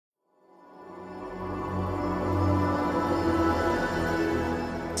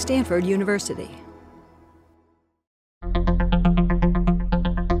Stanford University.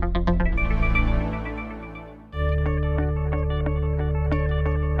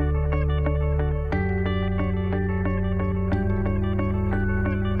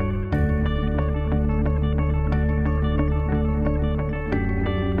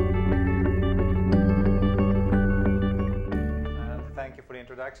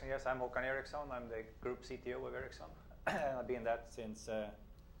 Introduction. Yes, I'm Håkan Eriksson. I'm the group CTO of Ericsson. I've been that since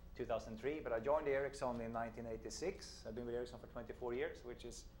 2003, but I joined Ericsson in 1986. I've been with Ericsson for 24 years, which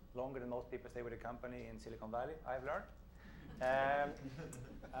is longer than most people stay with a company in Silicon Valley, I've learned. And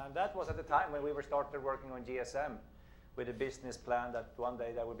that was at the time when we were started working on GSM with a business plan that one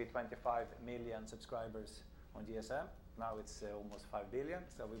day there would be 25 million subscribers on GSM. Now it's almost 5 billion,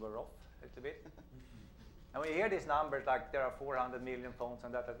 so we were off a little bit. And when you hear these numbers, like there are 400 million phones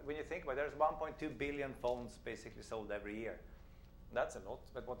and that, when you think about it, there's 1.2 billion phones basically sold every year. That's a lot,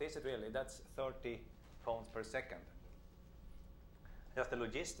 but what is it really? That's 30 phones per second. Just the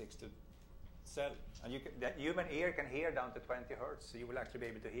logistics to sell. And the human ear can hear down to 20 hertz, so you will actually be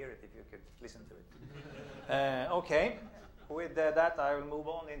able to hear it if you could listen to it. Okay, with that I will move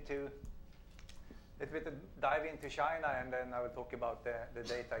on into a little bit dive into China, and then I will talk about the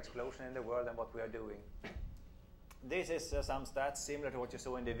data explosion in the world and what we are doing. This is some stats similar to what you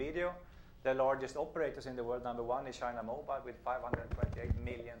saw in the video. The largest operators in the world, number one is China Mobile with 528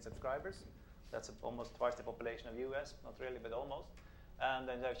 million subscribers. That's almost twice the population of US, not really, but almost. And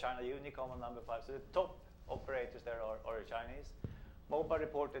then there's China Unicom on number 5. So the top operators there are Chinese. Mobile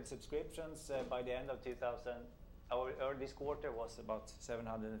reported subscriptions by the end of 2000. This quarter was about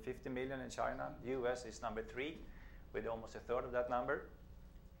 750 million in China. US is number 3 with almost a third of that number.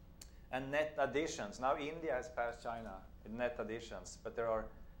 And net additions. Now India has passed China in net additions, but there are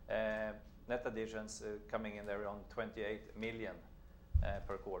net additions coming in there around 28 million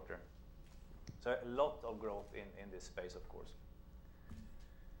per quarter. So a lot of growth in this space, of course.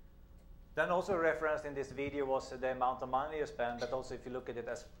 Then also referenced in this video was the amount of money you spend, but also if you look at it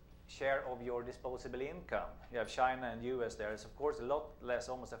as share of your disposable income. You have China and US there. It's of course a lot less,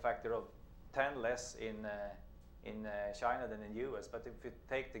 almost a factor of 10 less in China than in US. But if you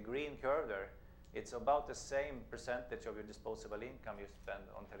take the green curve there, it's about the same percentage of your disposable income you spend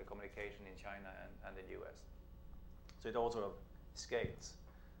on telecommunication in China and in US. So it all sort of scales.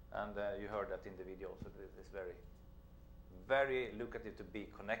 And you heard that in the video also. It's very, very lucrative to be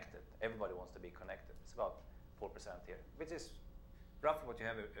connected. Everybody wants to be connected. It's about 4% here, which is roughly what you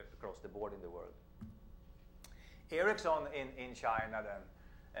have across the board in the world. Ericsson in China then.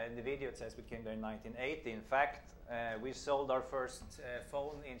 In the video it says we came there in 1980. In fact, we sold our first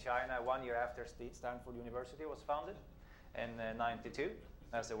phone in China 1 year after Stanford University was founded in 92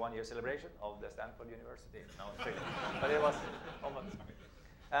 as a 1-year celebration of the Stanford University. No, but it was almost.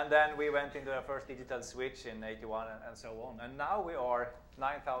 And then we went into our first digital switch in 81 and so on. And now we are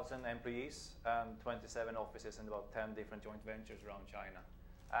 9,000 employees and 27 offices in about 10 different joint ventures around China.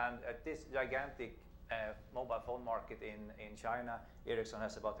 And at this gigantic mobile phone market in China, Ericsson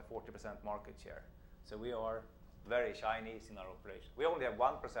has about a 40% market share. So we are very Chinese in our operation. We only have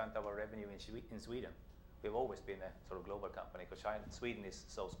 1% of our revenue in Sweden. We've always been a sort of global company because Sweden is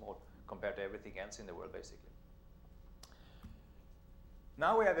so small compared to everything else in the world, basically.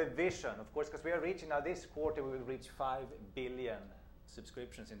 Now we have a vision, of course, because we are reaching, now this quarter we will reach 5 billion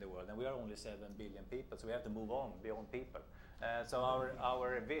subscriptions in the world, and we are only 7 billion people, so we have to move on beyond people. So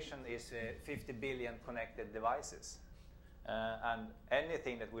our vision is 50 billion connected devices. And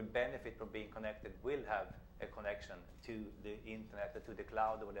anything that will benefit from being connected will have a connection to the internet, or to the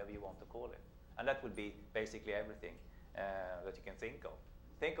cloud, or whatever you want to call it. And that would be basically everything that you can think of.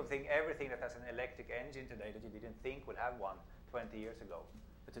 Think of everything that has an electric engine today that you didn't think would have one 20 years ago.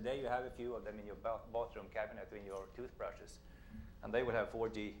 But today you have a few of them in your bathroom cabinet or in your toothbrushes. And they will have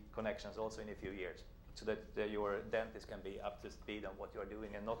 4G connections also in a few years, so that your dentist can be up to speed on what you are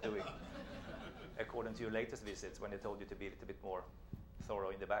doing and not doing according to your latest visits when they told you to be a little bit more thorough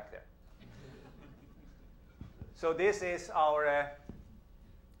in the back there. So this is our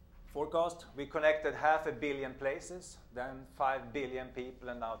forecast. We connected 500 million places, then 5 billion people,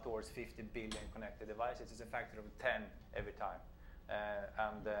 and now towards 50 billion connected devices. It's a factor of 10 every time.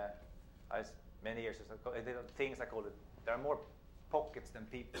 Many years ago, things I call it, there are more pockets than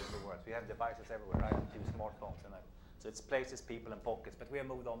people in the world. So we have devices everywhere. I have 2 smartphones, so it's places, people, and pockets. But we have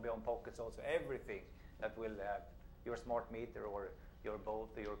moved on beyond pockets also. Everything that will have your smart meter or your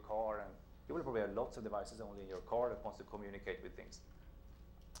boat or your car, and you will probably have lots of devices only in your car that wants to communicate with things.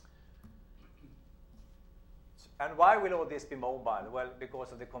 And why will all this be mobile? Well,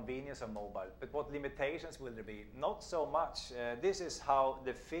 because of the convenience of mobile. But what limitations will there be? Not so much. This is how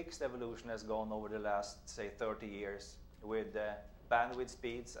the fixed evolution has gone over the last, say, 30 years with bandwidth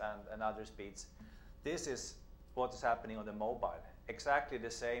speeds and other speeds. This is what is happening on the mobile. Exactly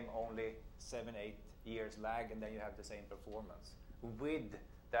the same, only 7, 8 years lag, and then you have the same performance with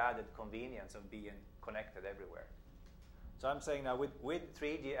the added convenience of being connected everywhere. So I'm saying now with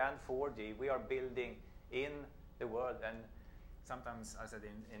 3G and 4G, we are building in the world, and sometimes I said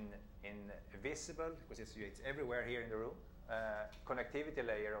in visible, because it's everywhere here in the room, connectivity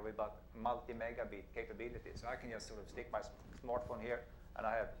layer of about multi-megabit capability. So I can just sort of stick my smartphone here, and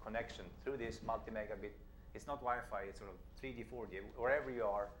I have connection through this multi-megabit. It's not Wi-Fi, it's sort of 3G, 4G. Wherever you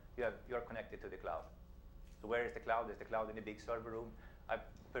are connected to the cloud. So where is the cloud? Is the cloud in the big server room? I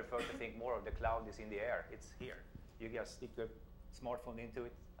prefer to think more of the cloud is in the air. It's here. You just stick your smartphone into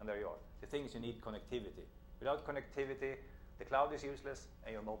it, and there you are. The things you need connectivity. Without connectivity, the cloud is useless,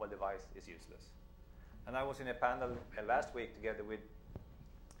 and your mobile device is useless. And I was in a panel last week together with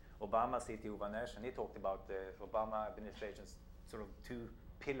Obama CTO Vanesh, and he talked about the Obama administration's sort of 2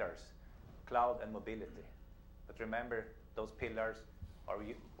 pillars, cloud and mobility. But remember, those pillars are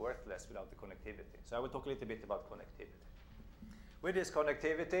worthless without the connectivity. So I will talk a little bit about connectivity. With this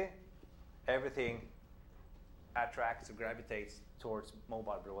connectivity, everything attracts or gravitates towards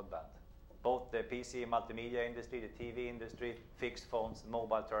mobile broadband. Both the PC multimedia industry, the TV industry, fixed phones,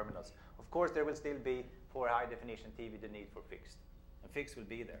 mobile terminals. Of course, there will still be, for high-definition TV, the need for fixed. And fixed will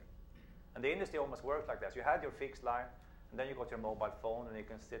be there. And the industry almost worked like that. So you had your fixed line, and then you got your mobile phone, and you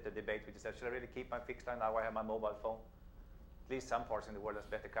can sit a debate with yourself, should I really keep my fixed line? Now I have my mobile phone. At least some parts in the world has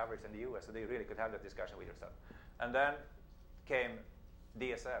better coverage than the US, so they really could have that discussion with yourself. And then came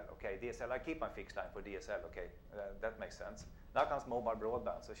DSL. Okay, DSL, I keep my fixed line for DSL. Okay, that makes sense. Now comes mobile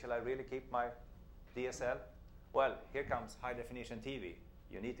broadband. So shall I really keep my DSL? Well, here comes high-definition TV.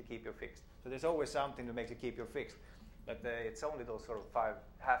 You need to keep your fixed. So there's always something that makes you keep your fixed. But it's only those sort of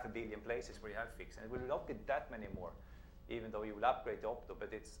half a billion places where you have fixed. And it will not be that many more, even though you will upgrade to Opto. But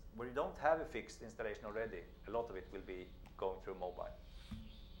it's where you don't have a fixed installation already, a lot of it will be going through mobile.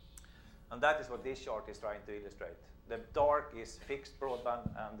 And that is what this chart is trying to illustrate. The dark is fixed broadband,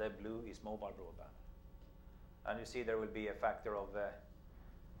 and the blue is mobile broadband. And you see there will be a factor of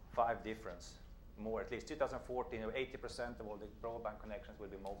 5 difference, more. At least 2014, 80% of all the broadband connections will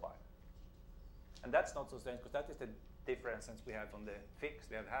be mobile. And that's not so strange, because that is the difference since we have on the fixed.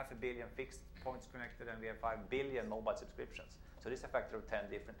 We have 500 million fixed points connected, and we have 5 billion mobile subscriptions. So this is a factor of 10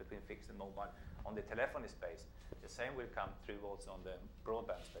 difference between fixed and mobile on the telephony space. The same will come through also on the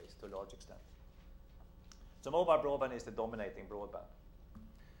broadband space to a large extent. So mobile broadband is the dominating broadband.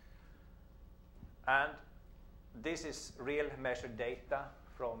 And this is real measured data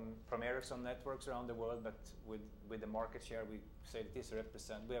from Ericsson networks around the world, but with the market share, we say that this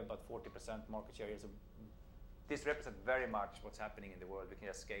represents, we have about 40% market share here. So this represents very much what's happening in the world. We can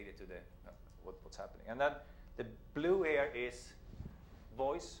just scale it to the what's happening. And then the blue here is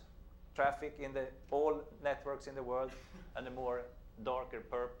voice traffic in all networks in the world, and the more darker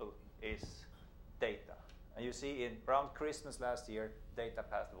purple is data. And you see around Christmas last year, data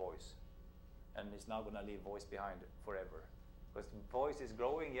passed voice. And it's now going to leave voice behind forever. Because voice is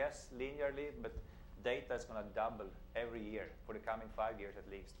growing, yes, linearly, but data is going to double every year for the coming 5 years at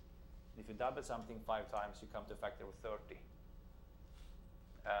least. If you double something 5 times, you come to a factor of 30.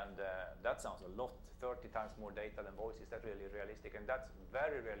 And that sounds a lot, 30 times more data than voice. Is that really realistic? And that's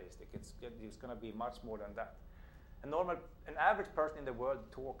very realistic. It's going to be much more than that. An average person in the world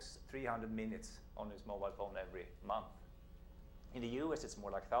talks 300 minutes on his mobile phone every month. In the US, it's more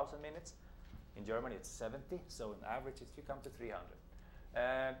like 1,000 minutes. In Germany, it's 70. So on average, you come to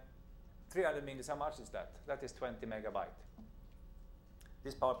 300. 300 minutes, how much is that? That is 20 megabyte.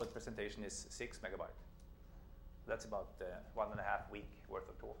 This PowerPoint presentation is 6 megabyte. That's about 1.5 week worth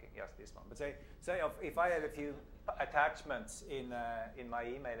of talking, just this one. But say if I have a few attachments in my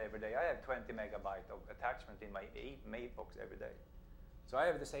email every day, I have 20 megabyte of attachment in my mailbox every day. So I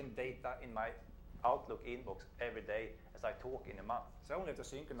have the same data in my Outlook inbox every day as I talk in a month. So I only have to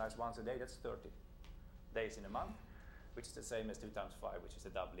synchronize once a day. That's 30 days in a month, which is the same as 2 times 5, which is a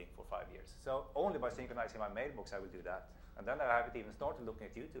doubling for 5 years. So only by synchronizing my mailbox, I will do that. And then I haven't even started looking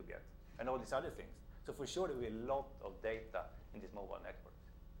at YouTube yet, and all these other things. So for sure, there will be a lot of data in this mobile network.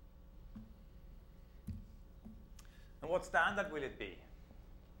 And what standard will it be?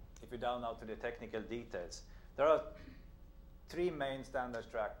 If you're down now to the technical details, there are 3 main standards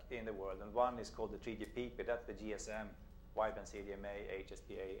track in the world, and one is called the 3GPP. That's the GSM, wideband CDMA,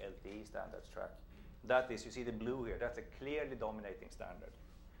 HSPA, LTE standards track. That is, you see the blue here, that's a clearly dominating standard.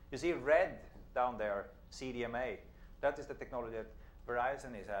 You see red down there CDMA. That is the technology that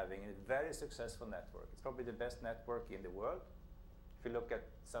Verizon is having, a very successful network. It's probably the best network in the world, if you look at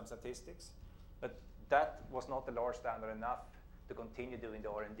some statistics. But that was not a large standard enough to continue doing the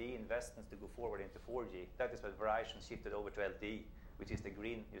R&D investments to go forward into 4G. That is what Verizon shifted over to LTE, which is the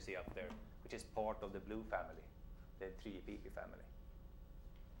green you see up there, which is part of the blue family, the 3GPP family.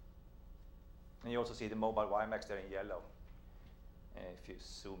 And you also see the mobile WiMAX there in yellow, if you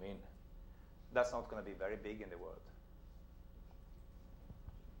zoom in. That's not going to be very big in the world.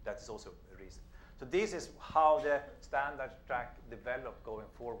 That is also a reason. So this is how the standard track developed going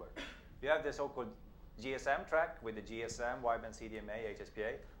forward. You have the so-called GSM track with the GSM, wideband CDMA,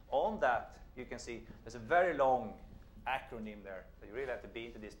 HSPA. On that, you can see there's a very long acronym there that you really have to be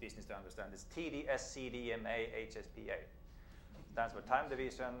into this business to understand. It's TD-SCDMA HSPA. Stands for time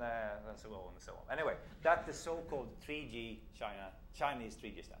division and so on and so on. Anyway, that's the so-called 3G Chinese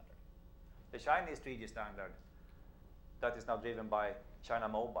 3G standard. The Chinese 3G standard that is now driven by China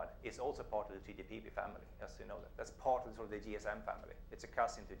Mobile is also part of the 3GPP family, as you know that. That's part of sort of the GSM family. It's a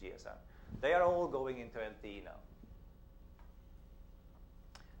cousin to GSM. They are all going into LTE now.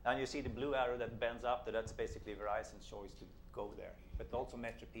 And you see the blue arrow that bends up, that's basically Verizon's choice to go there. But also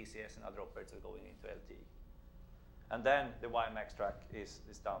Metro PCS and other operators are going into LTE. And then the WiMAX track is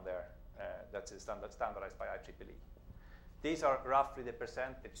down there. That's standardized by IEEE. These are roughly the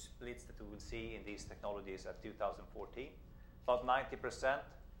percentage splits that we will see in these technologies at 2014. About 90%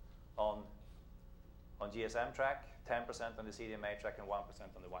 on GSM track, 10% on the CDMA track, and 1%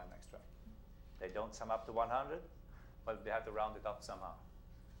 on the WiMAX track. They don't sum up to 100, but we have to round it up somehow.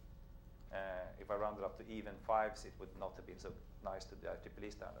 If I round it up to even fives, it would not have been so nice to the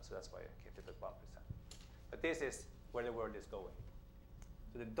IEEE standard, so that's why I kept it at 1%. But this is where the world is going.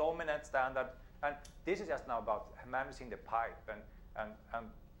 So the dominant standard, and this is just now about managing the pipe, and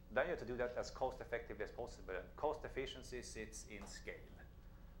then you have to do that as cost effectively as possible. And cost efficiency sits in scale.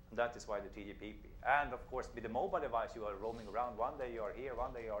 And that is why the 3GPP. And of course, with the mobile device, you are roaming around. One day you are here,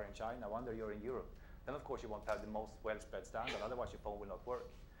 one day you are in China, one day you are in Europe. Then of course you want to have the most well-spread standard, otherwise your phone will not work.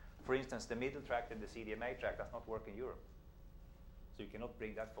 For instance, the middle track and the CDMA track does not work in Europe. So you cannot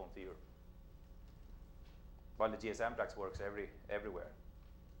bring that phone to Europe. While the GSM tracks works everywhere.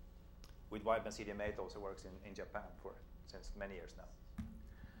 With wideband CDMA, it also works in Japan since many years now.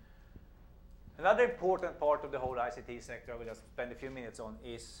 Another important part of the whole ICT sector I will just spend a few minutes on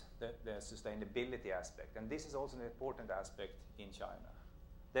is the sustainability aspect. And this is also an important aspect in China.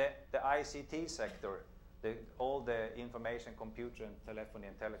 The ICT sector, all the information, computer, and telephony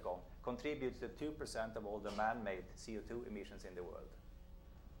and telecom, contributes to 2% of all the man-made CO2 emissions in the world.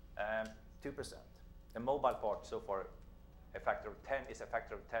 2%. The mobile part, so far, a factor of 10 is a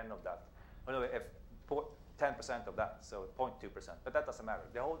factor of 10 of that. Oh, no, 10% of that, so 0.2%. But that doesn't matter.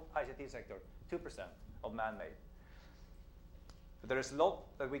 The whole ICT sector, 2% of man-made. But there is a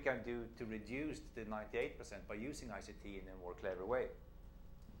lot that we can do to reduce the 98% by using ICT in a more clever way.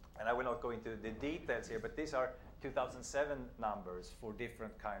 And I will not go into the details here, but these are 2007 numbers for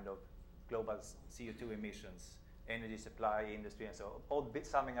different kind of global CO2 emissions, energy supply, industry, and so on, all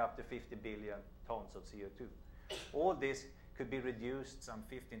summing up to 50 billion tons of CO2. All this could be reduced some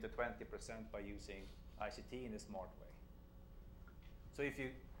 15 to 20% by using ICT in a smart way. So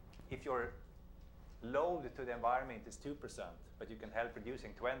if your load to the environment is 2%, but you can help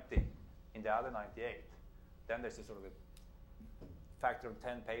reducing 20 in the other 98, then there's a sort of a factor of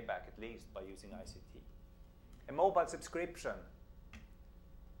 10 payback at least by using ICT. A mobile subscription,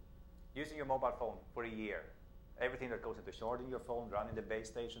 using your mobile phone for a year, everything that goes into charging your phone, running the base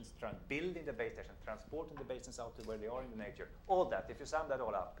stations, building the base station, transporting the base stations out to where they are in the nature, all that, if you sum that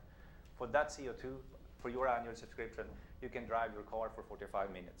all up, for that CO2, for your annual subscription, you can drive your car for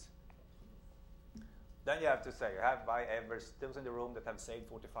 45 minutes. Then you have to say, have I ever, those in the room that have saved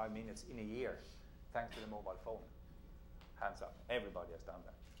 45 minutes in a year, thanks to the mobile phone? Hands up. Everybody has done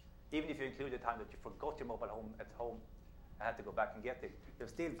that. Even if you include the time that you forgot your mobile phone at home and had to go back and get it, you've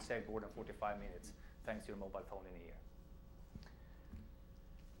still saved more than 45 minutes thanks to your mobile phone in a year.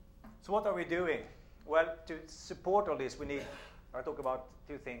 So what are we doing? Well, to support all this, I talk about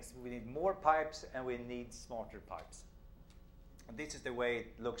two things. We need more pipes and we need smarter pipes. And this is the way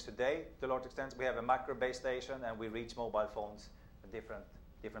it looks today. To a large extent, we have a macro base station and we reach mobile phones in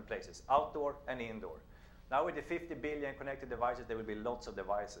different places, outdoor and indoor. Now with the 50 billion connected devices, there will be lots of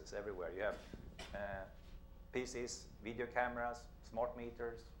devices everywhere. You have PCs, video cameras, smart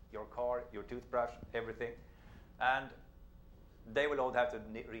meters, your car, your toothbrush, everything. And they will all have to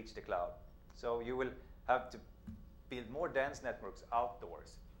reach the cloud. So you will have to build more dense networks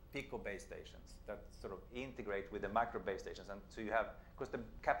outdoors. pico base stations that sort of integrate with the macro base stations. And so you have, because the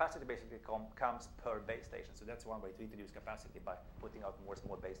capacity basically comes per base station. So that's one way to introduce capacity, by putting out more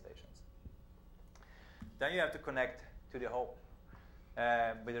small base stations. Then you have to connect to the home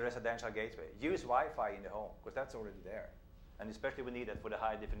with a residential gateway. Use Wi-Fi in the home, because that's already there. And especially we need it for the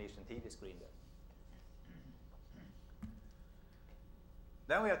high definition TV screen there.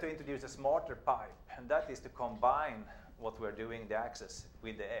 Then we have to introduce a smarter pipe, and that is to combine what we're doing, the access,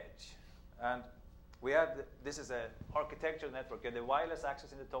 with the edge. And we have, this is an architectural network. You have the wireless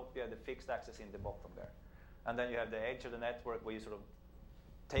access in the top, you have the fixed access in the bottom there. And then you have the edge of the network where you sort of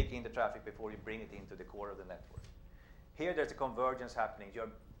take in the traffic before you bring it into the core of the network. Here there's a convergence happening.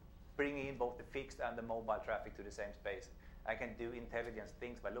 You're bringing in both the fixed and the mobile traffic to the same space. I can do intelligence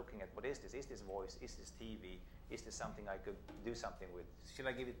things by looking at what is this? Is this voice? Is this TV? Is this something I could do something with? Should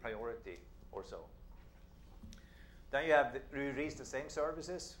I give it priority or so? Then you have you reach the same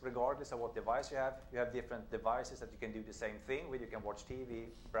services regardless of what device you have. You have different devices that you can do the same thing with. You can watch TV,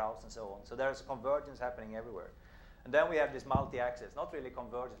 browse, and so on. So there's convergence happening everywhere. And then we have this multi-access, not really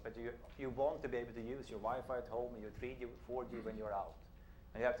convergence, but you want to be able to use your Wi-Fi at home and your 3G, 4G when you're out.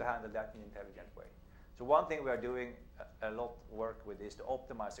 And you have to handle that in an intelligent way. So one thing we are doing a lot of work with is to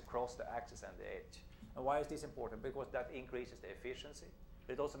optimize across the access and the edge. And why is this important? Because that increases the efficiency.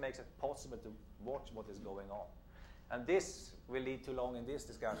 But it also makes it possible to watch what is going on. And this will lead too long in this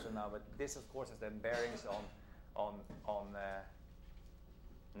discussion now, but this, of course, has then bearings on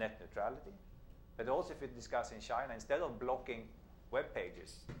net neutrality. But also, if we discuss in China, instead of blocking web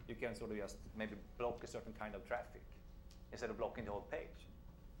pages, you can sort of just maybe block a certain kind of traffic instead of blocking the whole page.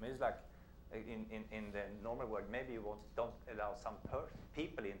 I mean, it's like in the normal world, maybe you don't allow some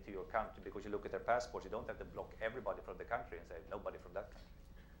people into your country because you look at their passports. You don't have to block everybody from the country and say nobody from that country.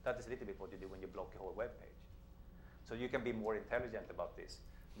 That is a little bit what you do when you block a whole web page. So you can be more intelligent about this.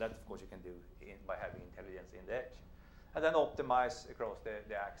 That, of course, you can do by having intelligence in the edge. And then optimize across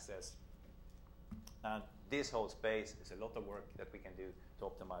the access. And this whole space is a lot of work that we can do to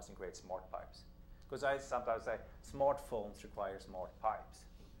optimize and create smart pipes. Because I sometimes say smartphones require smart pipes.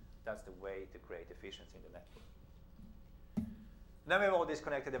 That's the way to create efficiency in the network. Then we have all these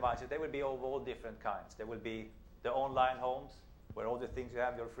connected devices. They will be of all different kinds. There will be the online homes, where all the things you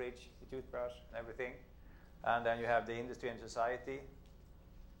have, your fridge, your toothbrush, and everything. And then you have the industry and society,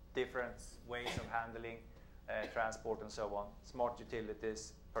 different ways of handling transport and so on, smart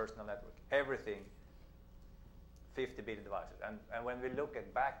utilities, personal network, everything, 50 billion devices. And when we look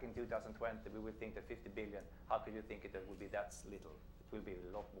at back in 2020, we would think that 50 billion, how could you think it would be that little? It will be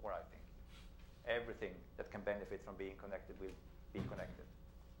a lot more, I think. Everything that can benefit from being connected will be connected.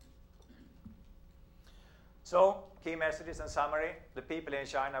 So, key messages and summary. The people in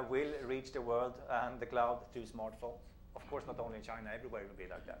China will reach the world and the cloud through smartphones. Of course, not only in China, everywhere it will be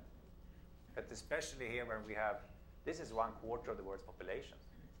like that. But especially here where we have, this is 1/4 of the world's population.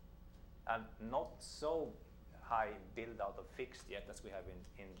 And not so high build out of fixed yet as we have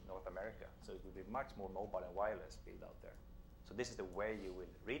in North America. So it will be much more mobile and wireless build out there. So this is the way you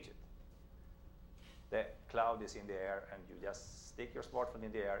will reach it. The cloud is in the air and you just stick your smartphone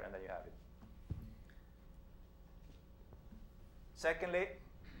in the air and then you have it. Secondly,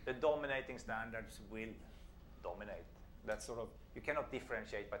 the dominating standards will dominate. That's sort of, you cannot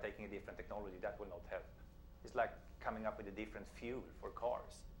differentiate by taking a different technology. That will not help. It's like coming up with a different fuel for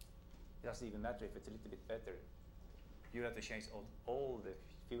cars. It doesn't even matter if it's a little bit better. You have to change all the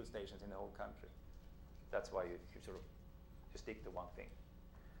fuel stations in the whole country. That's why you sort of you stick to one thing.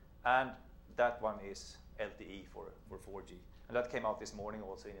 And that one is LTE for 4G. And that came out this morning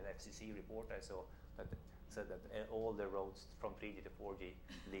also in an FCC report I saw that said that all the roads from 3G to 4G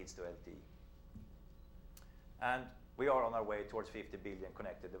leads to LTE. And we are on our way towards 50 billion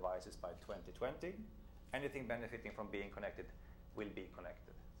connected devices by 2020. Anything benefiting from being connected will be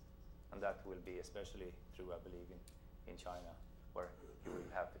connected. And that will be especially true, I believe, in China, where you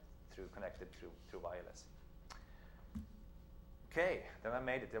will have it connected through wireless. Okay, then I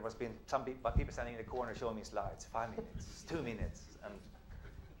made it. There was been some people standing in the corner showing me slides. 5 minutes, 2 minutes, and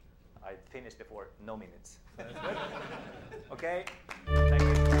I finished before no minutes. That's good. Okay, thank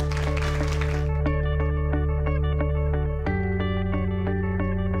you.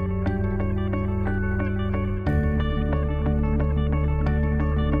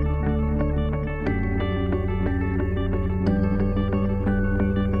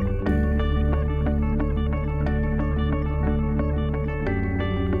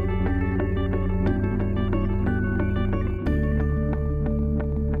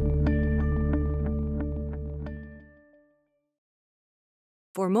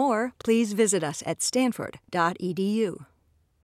 For more, please visit us at stanford.edu.